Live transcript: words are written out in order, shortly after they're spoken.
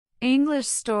English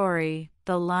story,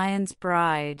 The Lion's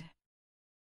Bride.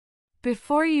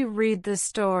 Before you read the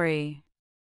story,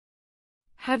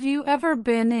 have you ever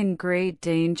been in great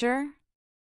danger?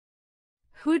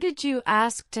 Who did you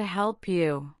ask to help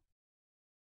you?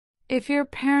 If your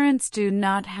parents do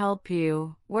not help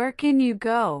you, where can you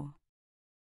go?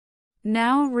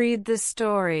 Now read the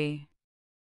story.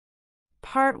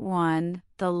 Part 1: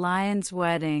 The Lion's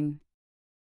Wedding.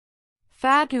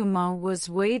 Fatuma was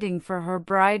waiting for her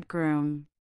bridegroom.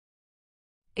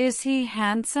 Is he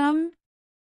handsome?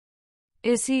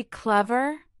 Is he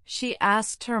clever? She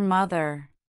asked her mother.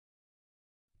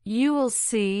 You will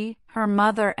see, her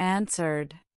mother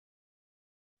answered.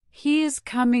 He is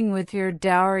coming with your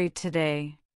dowry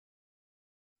today.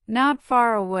 Not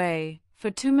far away,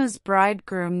 Fatuma's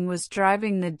bridegroom was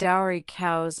driving the dowry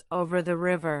cows over the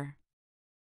river.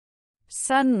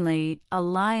 Suddenly, a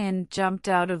lion jumped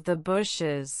out of the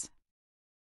bushes.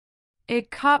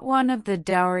 It caught one of the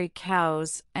dowry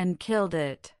cows and killed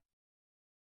it.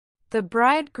 The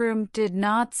bridegroom did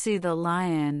not see the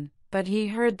lion, but he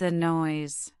heard the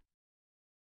noise.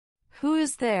 Who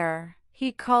is there?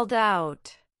 He called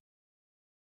out.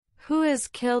 Who has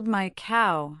killed my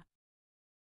cow?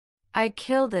 I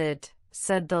killed it,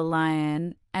 said the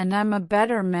lion, and I'm a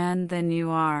better man than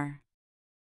you are.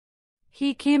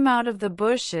 He came out of the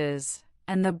bushes,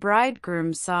 and the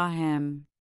bridegroom saw him.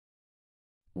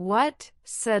 What?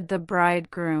 Said the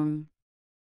bridegroom.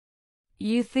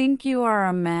 You think you are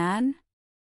a man?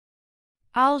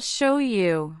 I'll show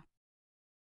you.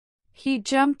 He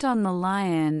jumped on the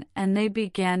lion, and they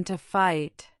began to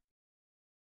fight.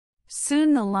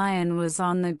 Soon the lion was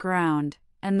on the ground,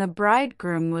 and the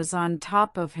bridegroom was on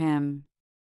top of him.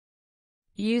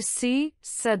 You see,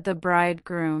 said the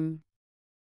bridegroom.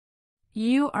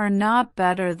 You are not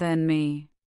better than me.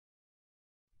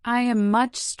 I am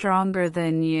much stronger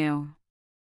than you.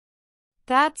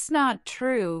 That's not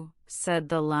true, said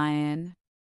the lion.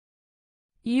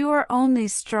 You are only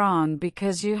strong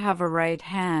because you have a right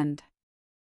hand.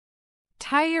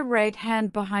 Tie your right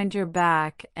hand behind your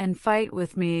back and fight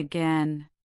with me again.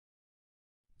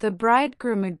 The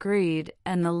bridegroom agreed,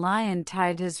 and the lion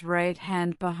tied his right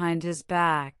hand behind his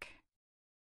back.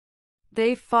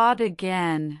 They fought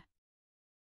again.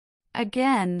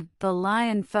 Again, the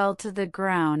lion fell to the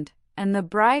ground, and the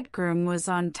bridegroom was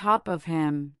on top of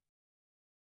him.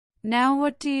 Now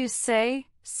what do you say?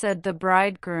 Said the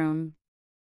bridegroom.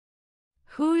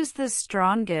 Who is the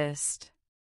strongest?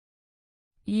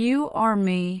 You or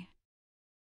me?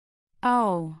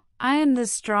 Oh, I am the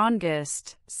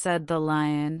strongest, said the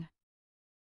lion.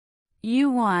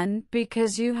 You won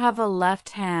because you have a left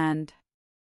hand.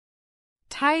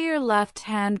 Tie your left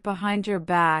hand behind your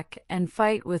back and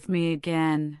fight with me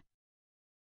again.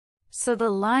 So the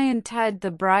lion tied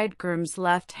the bridegroom's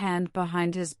left hand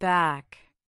behind his back.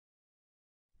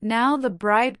 Now the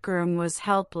bridegroom was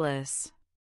helpless.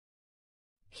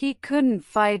 He couldn't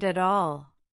fight at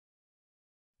all.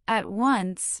 At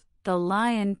once, the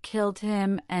lion killed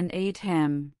him and ate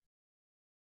him.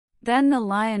 Then the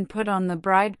lion put on the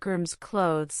bridegroom's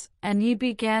clothes, and he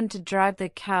began to drive the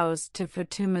cows to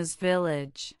Fatuma's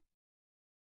village.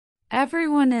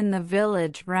 Everyone in the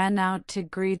village ran out to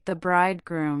greet the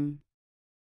bridegroom.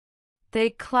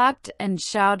 They clapped and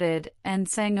shouted and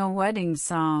sang a wedding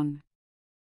song.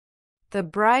 The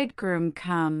bridegroom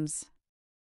comes.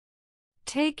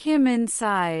 Take him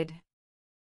inside.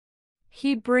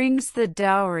 He brings the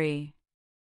dowry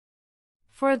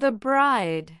for the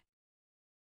bride.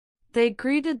 They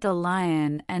greeted the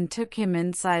lion and took him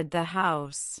inside the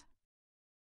house.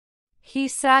 He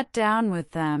sat down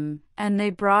with them, and they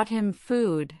brought him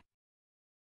food.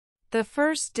 The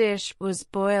first dish was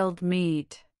boiled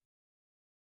meat.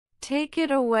 Take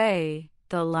it away,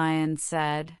 the lion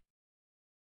said.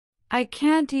 I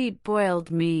can't eat boiled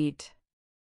meat.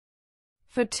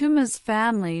 Fatuma's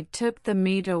family took the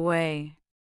meat away.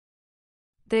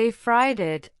 They fried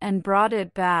it and brought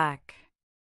it back.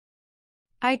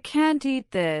 I can't eat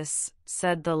this,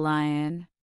 said the lion.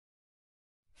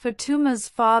 Fatuma's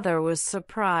father was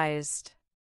surprised.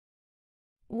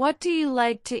 What do you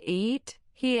like to eat?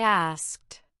 He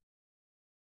asked.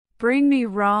 Bring me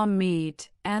raw meat,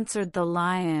 answered the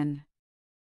lion.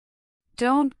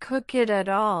 Don't cook it at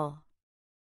all.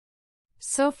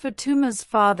 So Fatuma's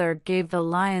father gave the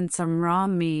lion some raw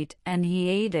meat, and he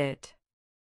ate it.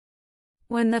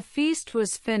 When the feast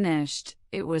was finished,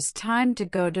 it was time to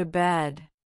go to bed.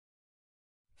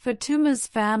 Fatuma's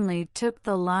family took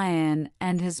the lion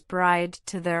and his bride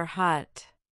to their hut.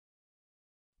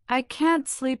 I can't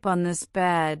sleep on this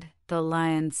bed, the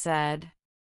lion said.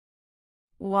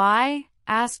 Why?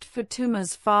 Asked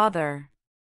Fatuma's father.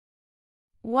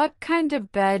 What kind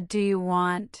of bed do you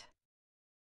want?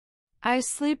 I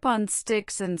sleep on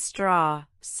sticks and straw,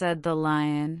 said the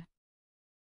lion.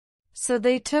 So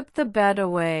they took the bed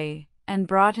away and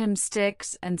brought him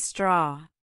sticks and straw.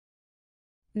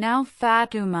 Now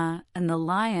Fatuma and the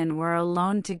lion were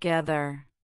alone together.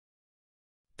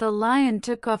 The lion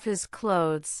took off his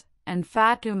clothes, and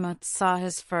Fatuma saw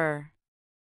his fur.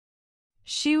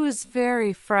 She was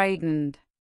very frightened.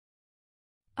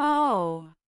 Oh!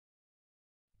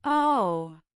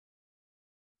 Oh!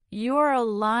 You're a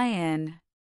lion.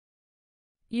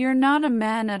 You're not a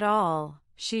man at all,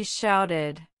 she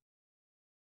shouted.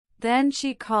 Then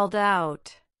she called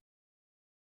out,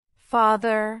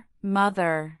 Father,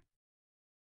 Mother,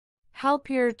 help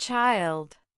your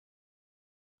child.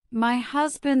 My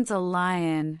husband's a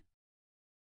lion,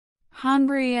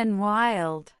 hungry and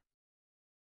wild.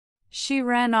 She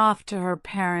ran off to her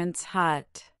parents'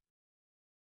 hut.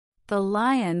 The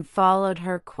lion followed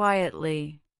her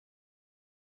quietly.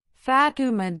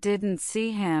 Fatuma didn't see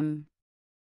him.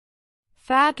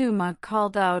 Fatuma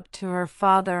called out to her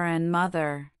father and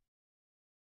mother.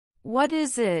 What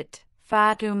is it,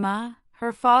 Fatuma?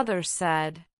 Her father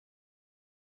said.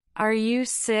 Are you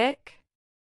sick?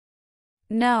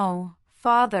 No,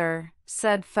 father,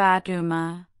 said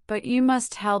Fatuma, but you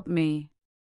must help me.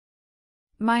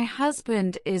 My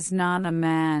husband is not a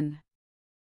man.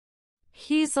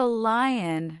 He's a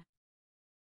lion.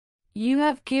 You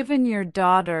have given your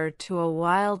daughter to a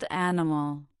wild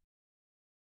animal.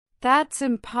 That's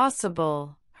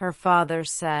impossible, her father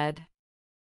said.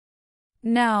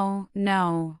 No,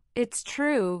 no, it's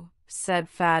true, said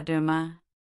Fatuma.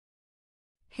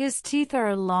 His teeth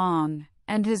are long,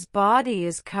 and his body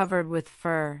is covered with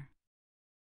fur.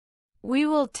 We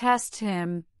will test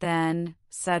him, then,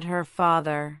 said her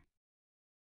father.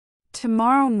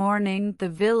 Tomorrow morning the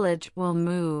village will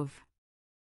move.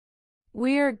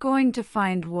 We are going to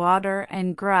find water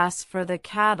and grass for the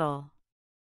cattle.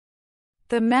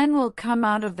 The men will come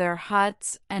out of their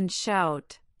huts and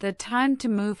shout, The time to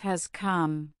move has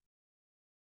come.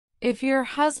 If your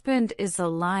husband is a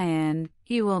lion,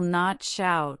 he will not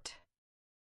shout.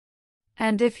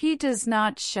 And if he does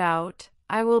not shout,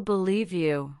 I will believe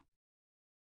you.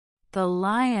 The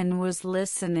lion was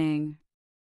listening.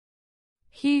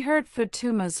 He heard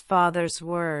Fatuma's father's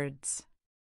words.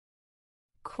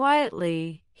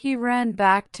 Quietly, he ran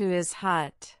back to his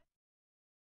hut.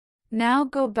 Now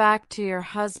go back to your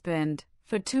husband,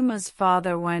 Fatuma's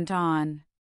father went on.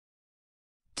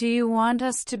 Do you want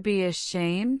us to be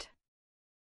ashamed?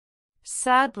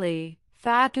 Sadly,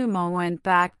 Fatuma went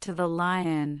back to the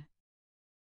lion.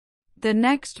 The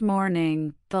next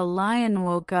morning, the lion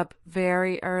woke up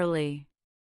very early.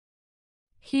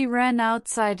 He ran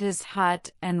outside his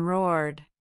hut and roared.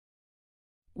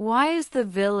 Why is the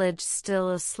village still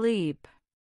asleep?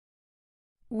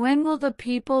 When will the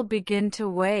people begin to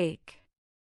wake?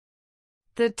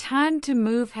 The time to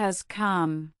move has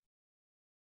come.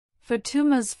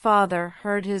 Fatuma's father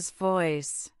heard his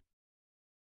voice.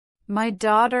 My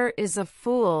daughter is a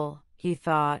fool, he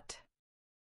thought.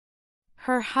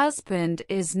 Her husband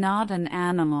is not an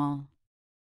animal.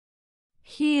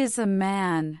 He is a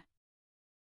man.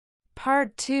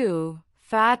 Part 2.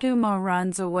 Fatuma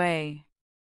runs away.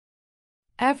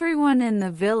 Everyone in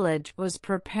the village was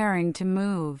preparing to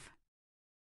move.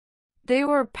 They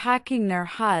were packing their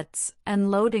huts and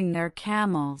loading their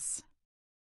camels.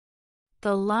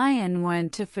 The lion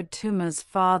went to Fatuma's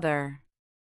father.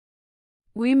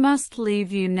 We must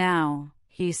leave you now,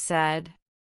 he said.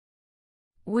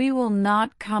 We will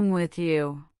not come with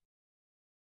you.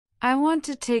 I want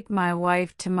to take my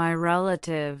wife to my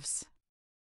relatives.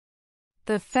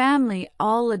 The family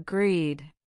all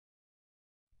agreed.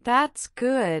 That's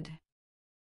good.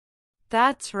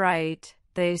 That's right,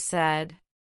 they said.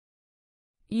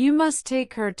 You must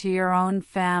take her to your own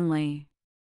family.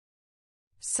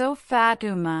 So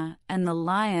Fatuma and the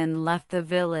lion left the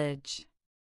village.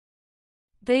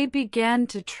 They began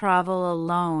to travel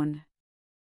alone.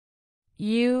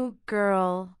 You,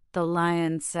 girl, the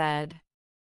lion said.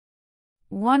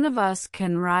 One of us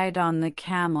can ride on the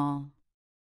camel.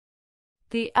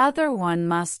 The other one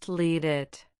must lead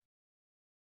it.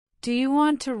 Do you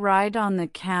want to ride on the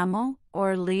camel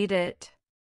or lead it?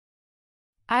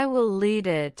 I will lead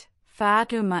it,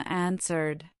 Fatuma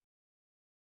answered.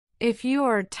 If you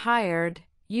are tired,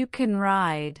 you can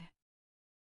ride.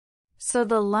 So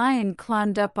the lion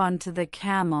climbed up onto the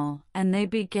camel and they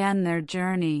began their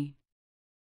journey.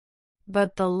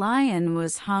 But the lion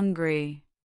was hungry.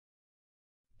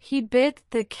 He bit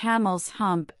the camel's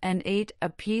hump and ate a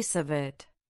piece of it.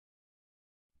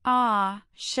 Ah!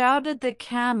 Shouted the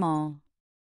camel.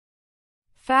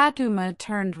 Fatuma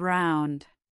turned round.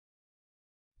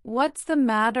 "What's the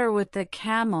matter with the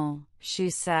camel?" she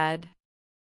said.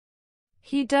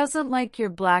 "He doesn't like your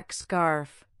black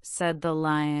scarf," said the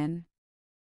lion.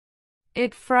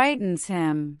 "It frightens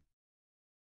him.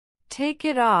 Take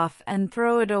it off and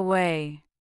throw it away."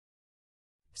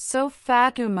 So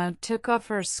Fatuma took off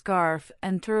her scarf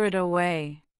and threw it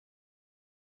away.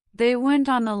 They went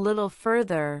on a little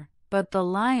further, but the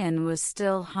lion was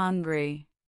still hungry.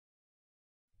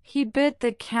 He bit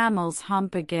the camel's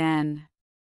hump again.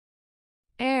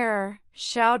 "Air!"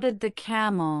 shouted the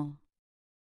camel.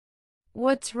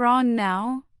 "What's wrong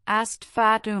now?" asked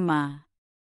Fatuma.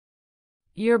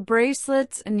 "Your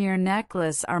bracelets and your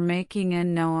necklace are making a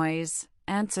noise,"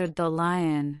 answered the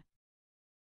lion.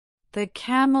 "The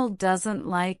camel doesn't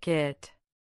like it.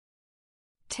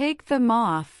 Take them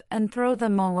off and throw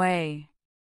them away."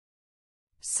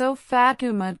 So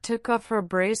Fatuma took off her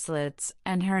bracelets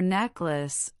and her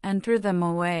necklace and threw them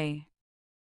away.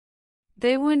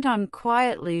 They went on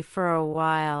quietly for a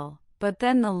while, but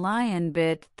then the lion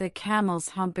bit the camel's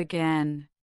hump again.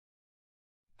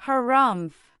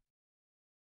 "Harumph!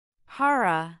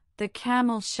 Hara!" the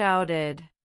camel shouted.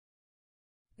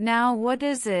 "Now what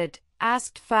is it?"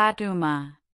 asked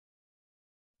Fatuma.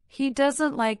 "He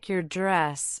doesn't like your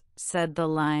dress," said the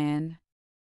lion.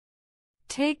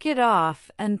 "Take it off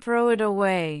and throw it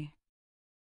away."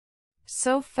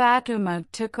 So Fatuma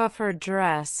took off her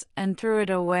dress and threw it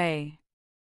away.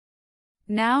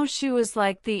 Now she was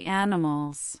like the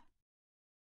animals.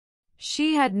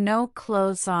 She had no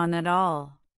clothes on at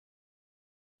all.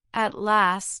 At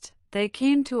last, they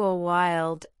came to a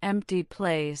wild, empty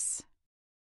place.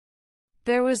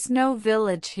 There was no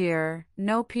village here,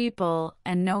 no people,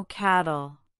 and no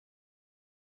cattle.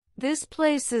 "This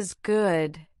place is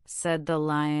good," said the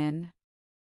lion.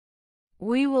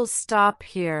 "We will stop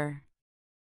here."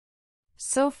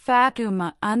 So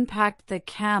Fatuma unpacked the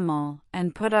camel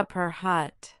and put up her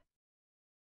hut.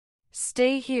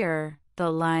 "Stay here," the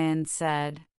lion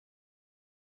said.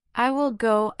 "I will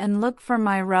go and look for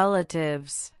my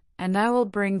relatives, and I will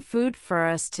bring food for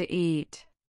us to eat.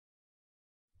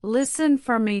 Listen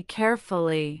for me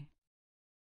carefully.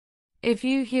 If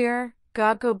you hear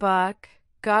gogglebuk,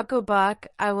 gogglebuk,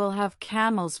 I will have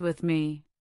camels with me.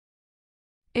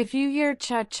 If you hear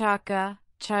cha-chaka,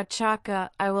 cha-chaka,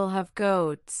 I will have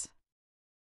goats.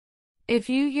 If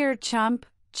you hear chump,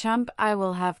 chump, I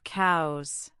will have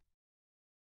cows."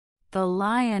 The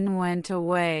lion went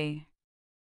away.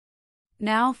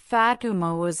 Now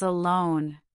Fatuma was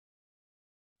alone.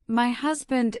 "My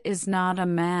husband is not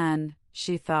a man,"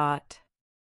 she thought.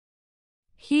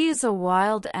 "He is a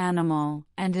wild animal,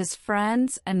 and his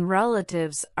friends and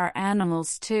relatives are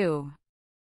animals too.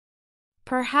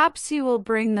 Perhaps he will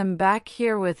bring them back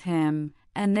here with him,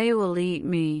 and they will eat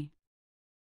me.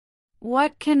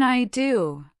 What can I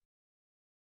do?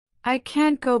 I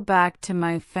can't go back to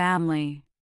my family.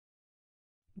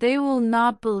 They will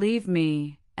not believe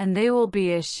me, and they will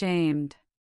be ashamed.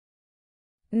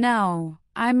 No,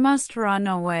 I must run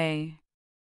away."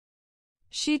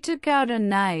 She took out a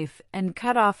knife and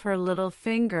cut off her little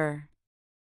finger.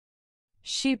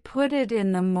 She put it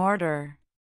in the mortar.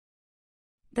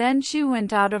 Then she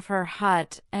went out of her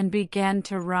hut and began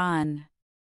to run.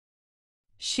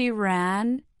 She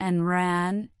ran and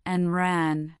ran and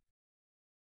ran.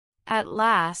 At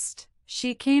last,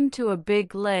 she came to a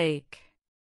big lake.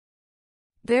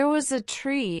 There was a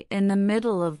tree in the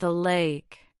middle of the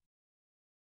lake.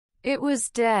 It was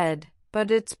dead, but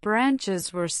its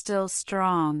branches were still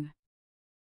strong.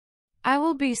 "I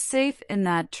will be safe in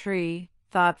that tree,"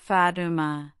 thought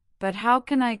Fatuma, "but how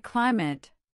can I climb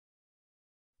it?"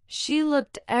 She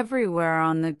looked everywhere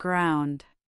on the ground.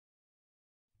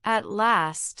 At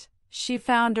last, she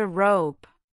found a rope.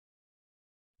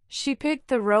 She picked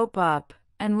the rope up,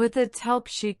 and with its help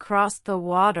she crossed the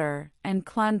water and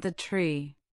climbed the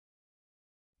tree.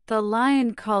 The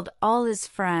lion called all his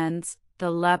friends, the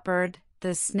leopard,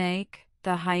 the snake,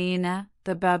 the hyena,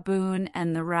 the baboon,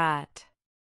 and the rat.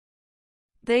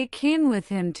 They came with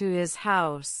him to his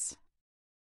house.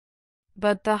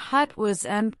 But the hut was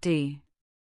empty.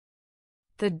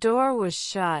 The door was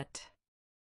shut.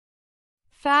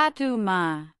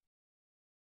 "Fatuma!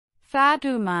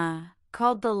 Fatuma!"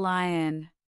 called the lion.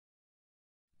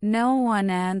 No one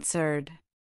answered.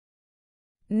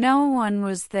 No one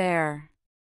was there.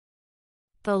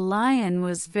 The lion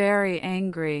was very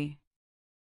angry.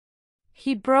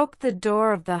 He broke the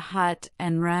door of the hut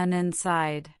and ran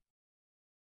inside.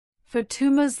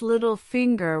 Fatuma's little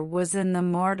finger was in the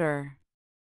mortar.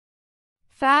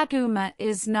 "Fatuma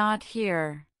is not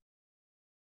here.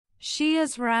 She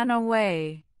has ran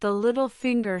away," the little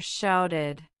finger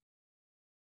shouted.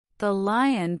 The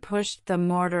lion pushed the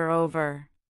mortar over.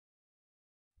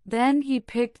 Then he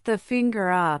picked the finger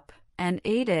up and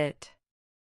ate it.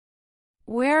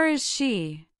 "Where is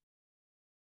she?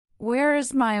 Where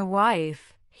is my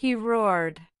wife?" he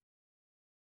roared.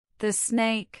 The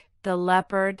snake, the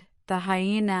leopard, the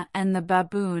hyena, and the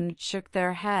baboon shook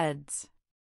their heads.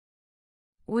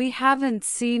 "We haven't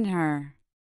seen her.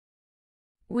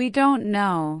 We don't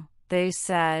know," they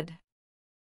said.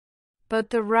 But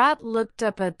the rat looked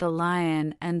up at the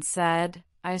lion and said,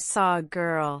 "I saw a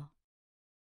girl.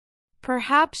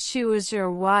 Perhaps she was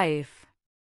your wife.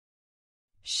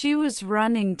 She was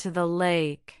running to the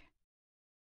lake.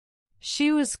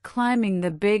 She was climbing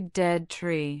the big dead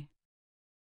tree."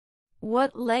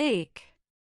 "What lake?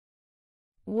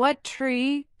 What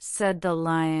tree?" said the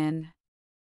lion.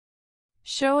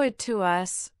 "Show it to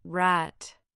us,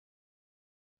 rat."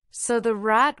 So the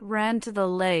rat ran to the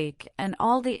lake, and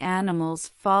all the animals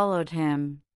followed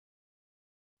him.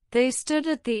 They stood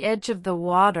at the edge of the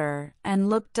water and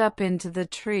looked up into the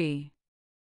tree.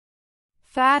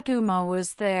 Fatuma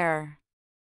was there.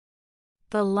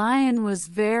 The lion was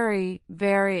very,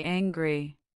 very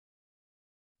angry.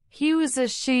 He was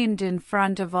ashamed in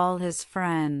front of all his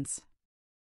friends.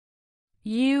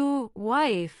 "You,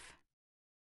 wife,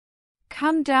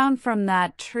 come down from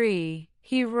that tree,"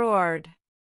 he roared.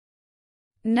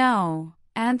 "No,"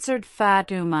 answered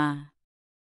Fatuma.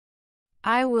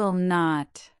 "I will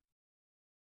not."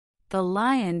 The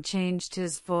lion changed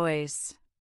his voice.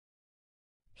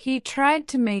 He tried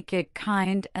to make it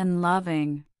kind and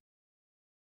loving.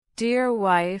 "Dear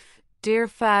wife, dear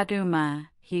Fatuma,"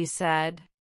 he said,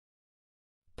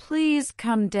 "please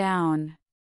come down.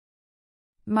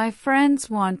 My friends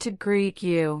want to greet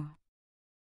you."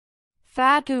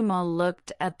 Fatuma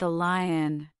looked at the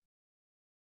lion.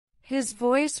 His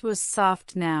voice was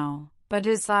soft now, but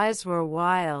his eyes were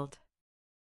wild.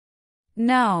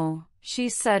 "No," she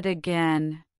said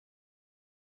again.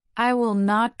 "I will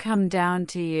not come down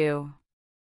to you.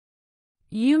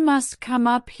 You must come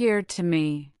up here to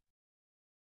me."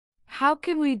 "How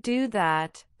can we do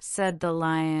that?" said the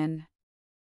lion.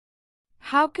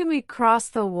 "How can we cross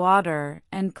the water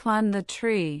and climb the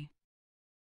tree?"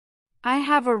 "I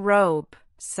have a rope,"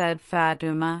 said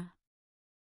Fatuma.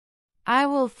 "I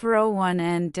will throw one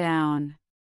end down.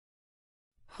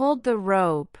 Hold the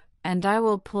rope, and I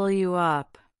will pull you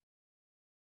up.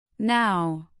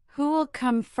 Now, who will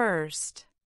come first?"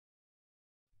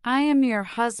 "I am your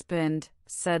husband,"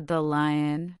 said the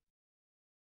lion.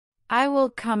 "I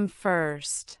will come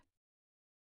first."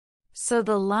 So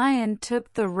the lion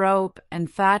took the rope and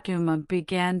Fatuma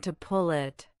began to pull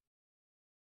it.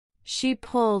 She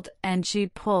pulled and she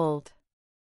pulled.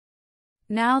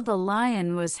 Now the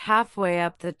lion was halfway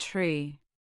up the tree.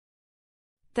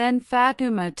 Then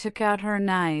Fatuma took out her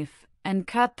knife and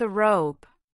cut the rope.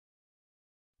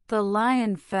 The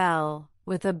lion fell,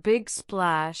 with a big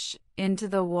splash, into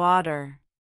the water.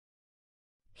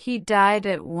 He died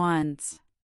at once.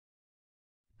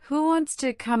 "Who wants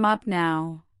to come up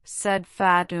now?" said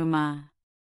Fatuma.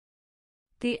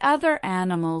 The other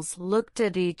animals looked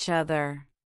at each other.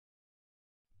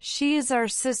 "She is our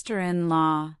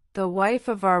sister-in-law, the wife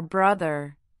of our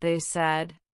brother," they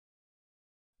said.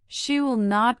 "She will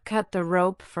not cut the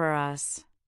rope for us."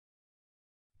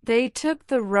 They took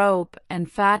the rope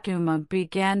and Fatuma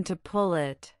began to pull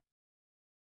it.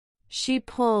 She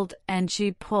pulled and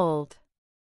she pulled.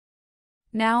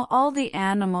 Now all the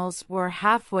animals were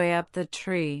halfway up the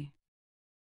tree.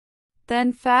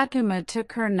 Then Fatuma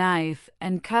took her knife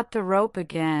and cut the rope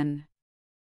again.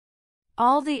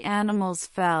 All the animals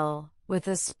fell, with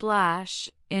a splash,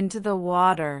 into the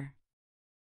water.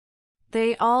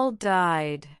 They all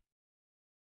died.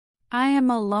 "I am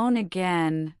alone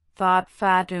again," thought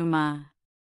Fatuma.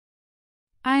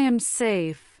 "I am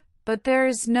safe, but there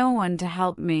is no one to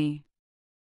help me."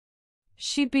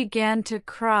 She began to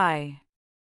cry.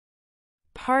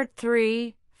 Part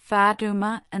 3: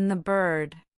 Fatuma and the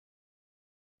Bird.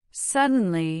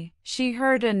 Suddenly, she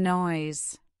heard a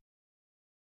noise.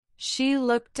 She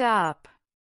looked up.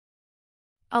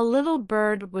 A little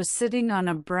bird was sitting on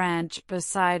a branch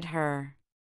beside her.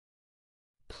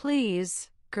 "Please,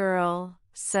 girl,"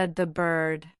 said the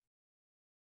bird.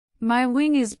 "My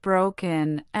wing is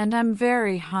broken and I'm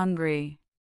very hungry.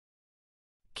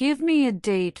 Give me a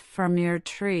date from your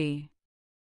tree."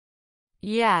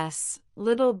 "Yes,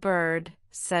 little bird,"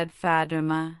 said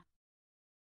Fatuma.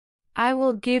 "I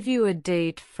will give you a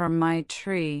date from my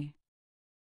tree.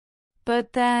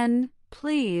 But then,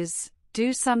 please,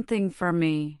 do something for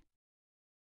me."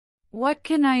 "What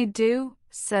can I do?"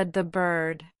 said the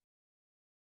bird.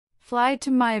 Fly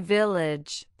to my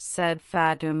village, said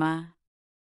Fatima.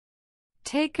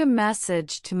 Take a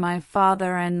message to my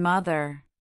father and mother.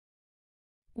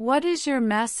 What is your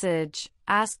message?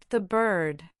 Asked the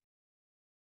bird.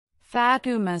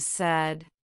 Fatima said,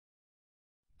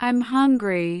 I'm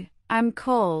hungry, I'm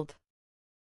cold.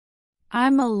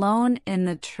 I'm alone in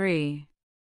the tree.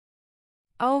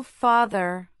 Oh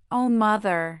father, oh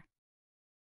mother,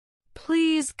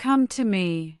 please come to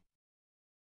me.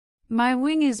 My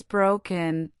wing is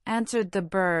broken, answered the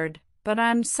bird, but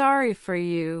I'm sorry for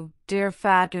you, dear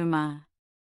Fatima.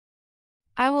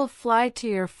 I will fly to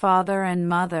your father and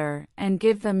mother and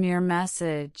give them your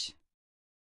message.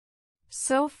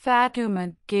 So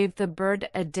Fatima gave the bird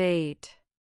a date.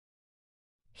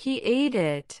 He ate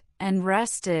it and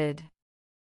rested.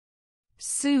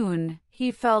 Soon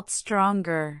he felt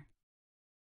stronger.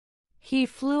 He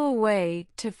flew away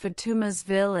to Fatima's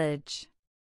village.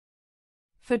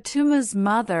 Fatima's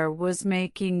mother was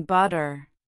making butter.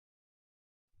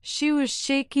 She was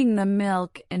shaking the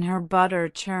milk in her butter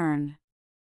churn.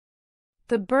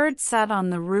 The bird sat on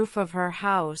the roof of her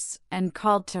house and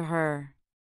called to her.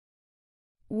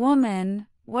 Woman,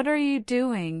 what are you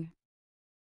doing?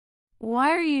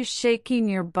 Why are you shaking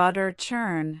your butter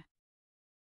churn?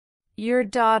 Your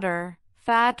daughter,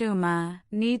 Fatima,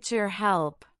 needs your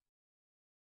help.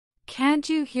 Can't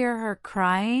you hear her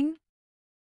crying?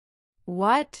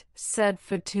 What? Said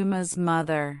Fatima's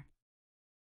mother.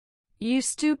 You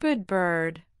stupid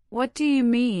bird, what do you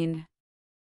mean?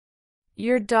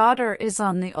 Your daughter is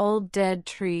on the old dead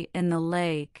tree in the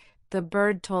lake, the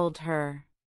bird told her.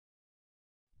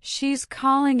 She's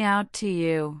calling out to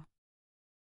you.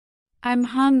 I'm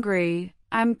hungry,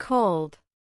 I'm cold.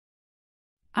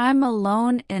 I'm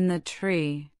alone in the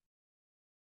tree.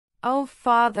 Oh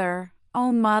father,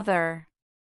 oh mother,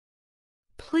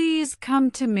 please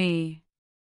come to me.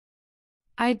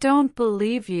 I don't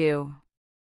believe you.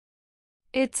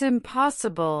 It's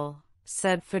impossible,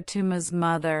 said Fatima's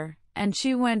mother, and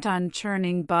she went on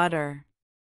churning butter.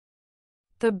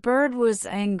 The bird was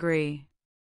angry.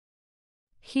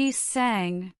 He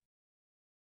sang,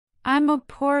 I'm a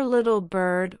poor little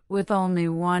bird with only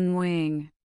one wing.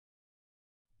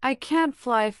 I can't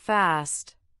fly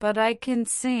fast, but I can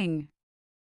sing.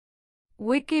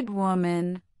 Wicked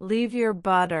woman, leave your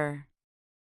butter.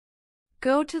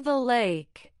 Go to the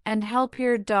lake and help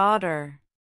your daughter.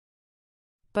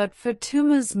 But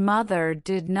Fatima's mother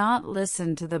did not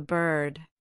listen to the bird.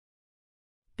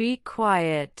 Be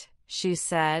quiet, she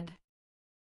said.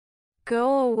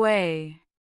 Go away.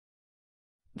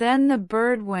 Then the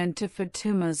bird went to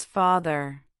Fatima's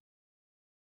father.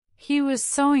 He was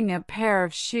sewing a pair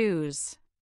of shoes.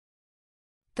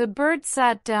 The bird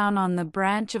sat down on the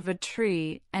branch of a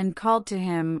tree and called to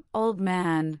him, Old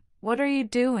man, what are you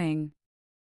doing?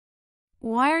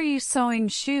 Why are you sewing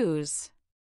shoes?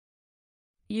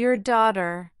 Your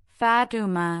daughter,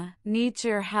 Fatima, needs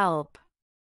your help.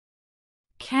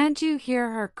 Can't you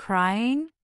hear her crying?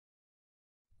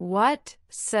 What?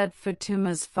 Said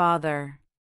Fatima's father.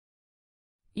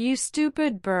 You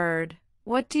stupid bird,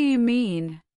 what do you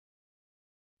mean?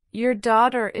 Your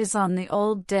daughter is on the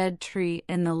old dead tree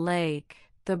in the lake,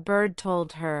 the bird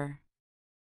told her.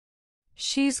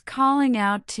 She's calling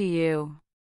out to you.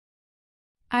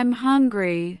 I'm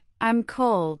hungry, I'm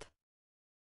cold.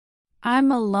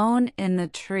 I'm alone in the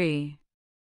tree.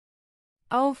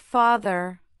 Oh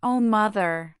father, oh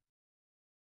mother,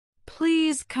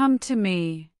 please come to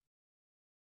me.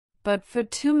 But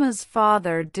Fatima's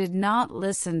father did not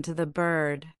listen to the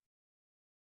bird.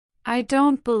 I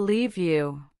don't believe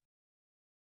you.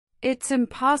 It's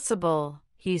impossible,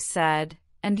 he said,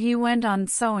 and he went on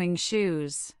sewing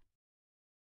shoes.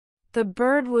 The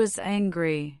bird was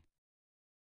angry.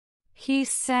 He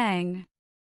sang,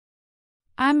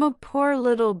 I'm a poor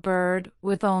little bird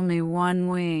with only one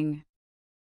wing.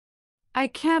 I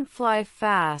can't fly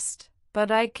fast, but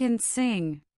I can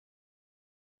sing.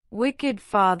 Wicked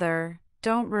father,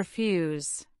 don't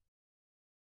refuse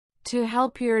to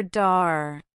help your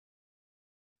daughter.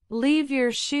 Leave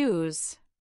your shoes.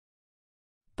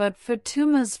 But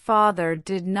Fatima's father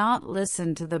did not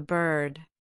listen to the bird.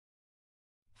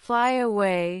 Fly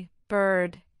away,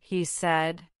 bird, he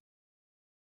said.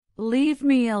 Leave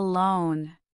me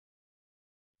alone.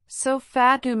 So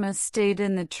Fatima stayed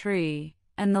in the tree,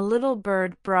 and the little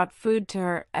bird brought food to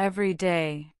her every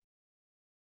day.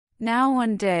 Now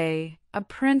one day, a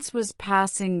prince was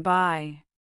passing by.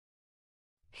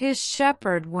 His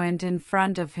shepherd went in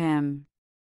front of him.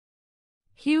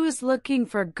 He was looking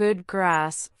for good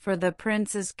grass for the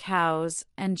prince's cows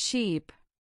and sheep.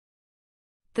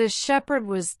 The shepherd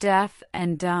was deaf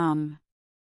and dumb.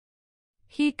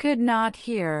 He could not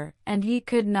hear, and he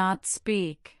could not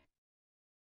speak.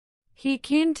 He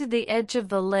came to the edge of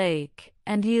the lake,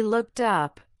 and he looked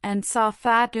up, and saw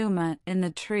Fatuma in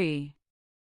the tree.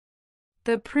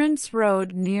 The prince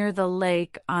rode near the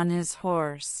lake on his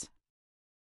horse.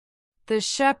 The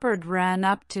shepherd ran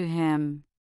up to him.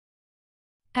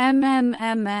 "Mm,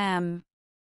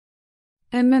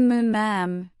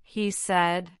 he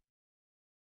said.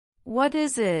 "What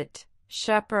is it,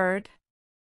 shepherd?"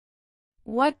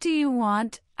 "What do you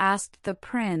want?" asked the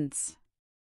prince.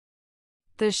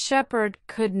 The shepherd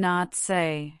could not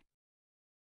say.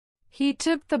 He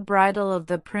took the bridle of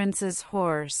the prince's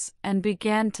horse and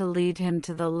began to lead him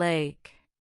to the lake.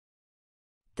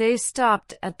 They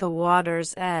stopped at the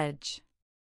water's edge.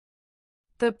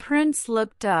 The prince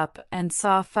looked up and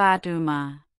saw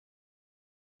Fatuma.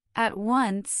 At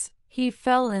once, he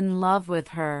fell in love with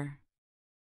her.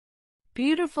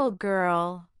 "Beautiful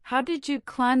girl, how did you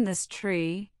climb this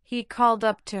tree?" he called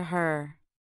up to her.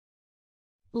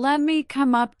 "Let me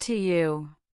come up to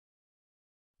you.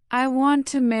 I want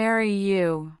to marry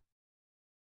you."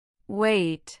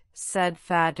 "Wait," said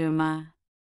Fatuma.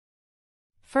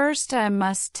 "First I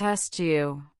must test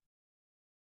you.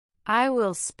 I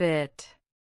will spit.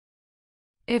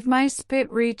 If my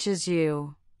spit reaches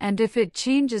you, and if it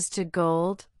changes to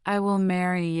gold, I will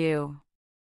marry you."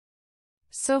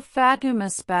 So Fatuma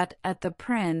spat at the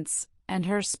prince, and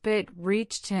her spit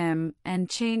reached him and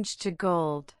changed to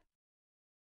gold.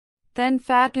 Then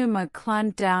Fatuma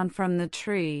climbed down from the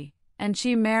tree, and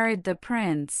she married the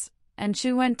prince, and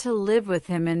she went to live with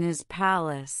him in his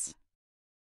palace.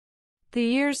 The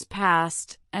years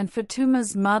passed, and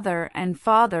Fatuma's mother and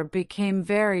father became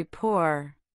very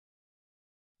poor.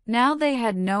 Now they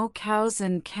had no cows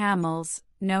and camels,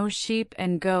 no sheep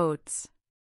and goats.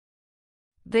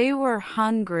 They were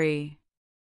hungry.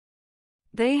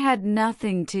 They had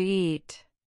nothing to eat.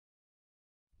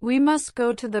 "We must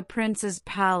go to the prince's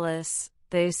palace,"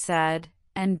 they said,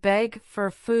 "and beg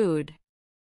for food."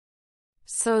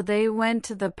 So they went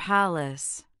to the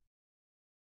palace.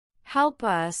 "Help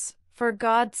us, for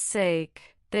God's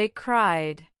sake," they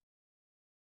cried.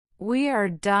 "We are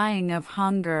dying of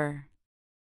hunger.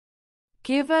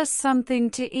 Give us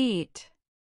something to eat."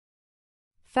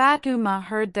 Fatuma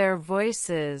heard their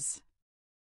voices.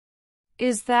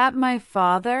 "Is that my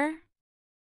father?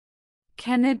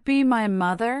 Can it be my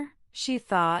mother?" she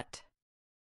thought.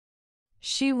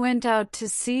 She went out to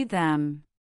see them.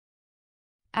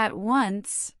 At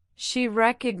once, she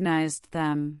recognized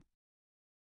them.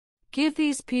 "Give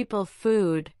these people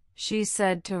food," she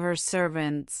said to her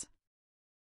servants.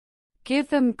 "Give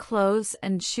them clothes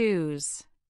and shoes."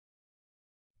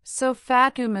 So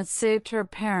Fatuma saved her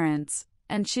parents,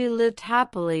 and she lived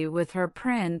happily with her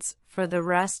prince for the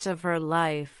rest of her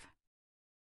life.